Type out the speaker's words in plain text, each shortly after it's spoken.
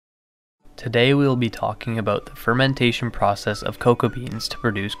Today we will be talking about the fermentation process of cocoa beans to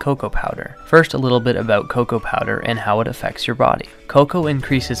produce cocoa powder. First, a little bit about cocoa powder and how it affects your body. Cocoa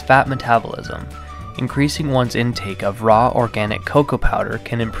increases fat metabolism. Increasing one's intake of raw organic cocoa powder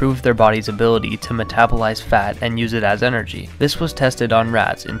can improve their body's ability to metabolize fat and use it as energy. This was tested on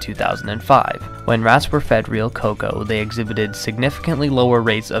rats in 2005. When rats were fed real cocoa, they exhibited significantly lower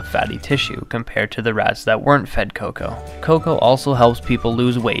rates of fatty tissue compared to the rats that weren't fed cocoa. Cocoa also helps people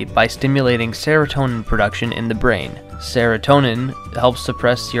lose weight by stimulating serotonin production in the brain. Serotonin helps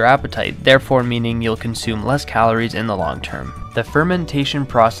suppress your appetite, therefore meaning you'll consume less calories in the long term. The fermentation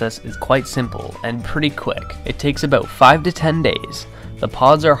process is quite simple and pretty quick. It takes about 5 to 10 days. The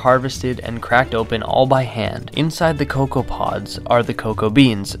pods are harvested and cracked open all by hand. Inside the cocoa pods are the cocoa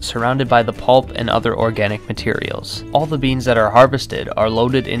beans, surrounded by the pulp and other organic materials. All the beans that are harvested are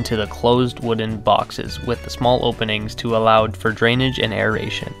loaded into the closed wooden boxes with the small openings to allow for drainage and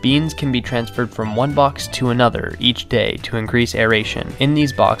aeration. Beans can be transferred from one box to another each day to increase aeration. In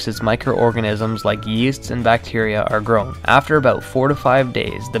these boxes, microorganisms like yeasts and bacteria are grown. After about 4 to 5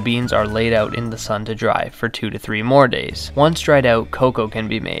 days, the beans are laid out in the sun to dry for 2 to 3 more days. Once dried out, cocoa can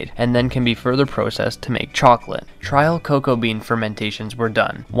be made, and then can be further processed to make chocolate. Trial cocoa bean fermentations were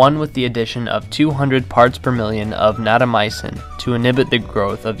done, one with the addition of 200 parts per million of natamycin to inhibit the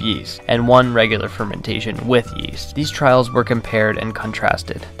growth of yeast, and one regular fermentation with yeast. These trials were compared and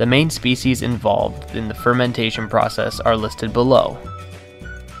contrasted. The main species involved in the fermentation process are listed below.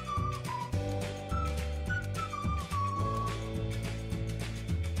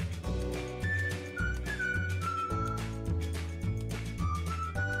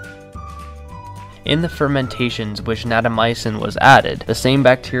 In the fermentations which natamycin was added, the same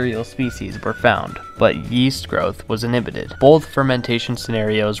bacterial species were found, but yeast growth was inhibited. Both fermentation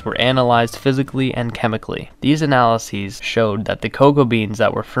scenarios were analyzed physically and chemically. These analyses showed that the cocoa beans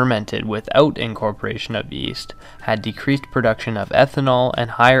that were fermented without incorporation of yeast had decreased production of ethanol and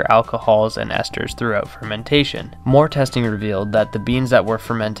higher alcohols and esters throughout fermentation. More testing revealed that the beans that were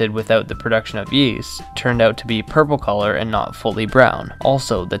fermented without the production of yeast turned out to be purple color and not fully brown.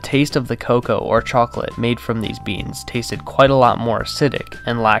 Also, the taste of the cocoa or chocolate made from these beans tasted quite a lot more acidic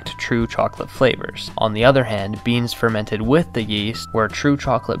and lacked true chocolate flavors. On the other hand, beans fermented with the yeast were a true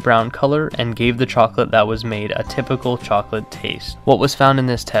chocolate brown color and gave the chocolate that was made a typical chocolate taste. What was found in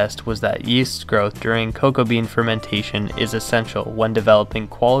this test was that yeast growth during cocoa bean fermentation is essential when developing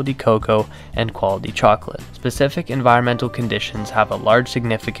quality cocoa and quality chocolate. Specific environmental conditions have a large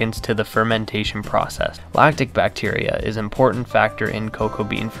significance to the fermentation process. Lactic bacteria is an important factor in cocoa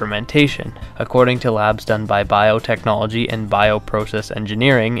bean fermentation. According to labs done by biotechnology and bioprocess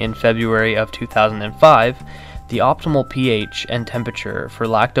engineering in February of 2005, the optimal pH and temperature for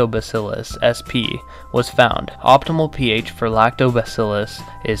Lactobacillus sp was found. Optimal pH for Lactobacillus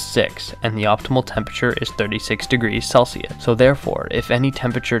is 6 and the optimal temperature is 36 degrees Celsius. So therefore, if any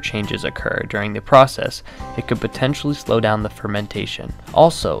temperature changes occur during the process, it could potentially slow down the fermentation.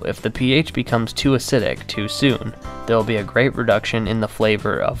 Also, if the pH becomes too acidic too soon, there will be a great reduction in the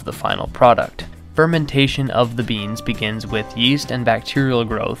flavor of the final product. Fermentation of the beans begins with yeast and bacterial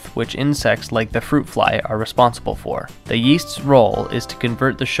growth, which insects like the fruit fly are responsible for. The yeast's role is to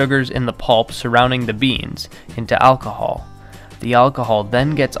convert the sugars in the pulp surrounding the beans into alcohol. The alcohol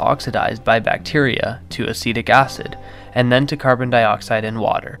then gets oxidized by bacteria to acetic acid, and then to carbon dioxide and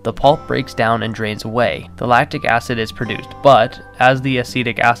water. The pulp breaks down and drains away. The lactic acid is produced, but as the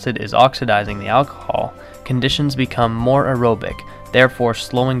acetic acid is oxidizing the alcohol, conditions become more aerobic, therefore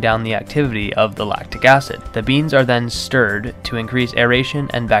slowing down the activity of the lactic acid. The beans are then stirred to increase aeration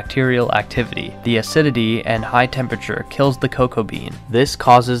and bacterial activity. The acidity and high temperature kills the cocoa bean. This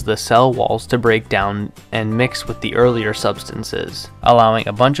causes the cell walls to break down and mix with the earlier substances, allowing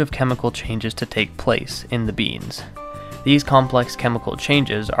a bunch of chemical changes to take place in the beans. These complex chemical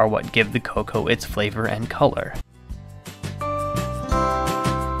changes are what give the cocoa its flavor and color.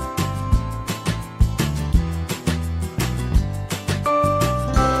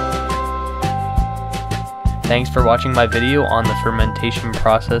 Thanks for watching my video on the fermentation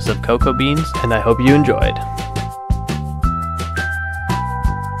process of cocoa beans, and I hope you enjoyed.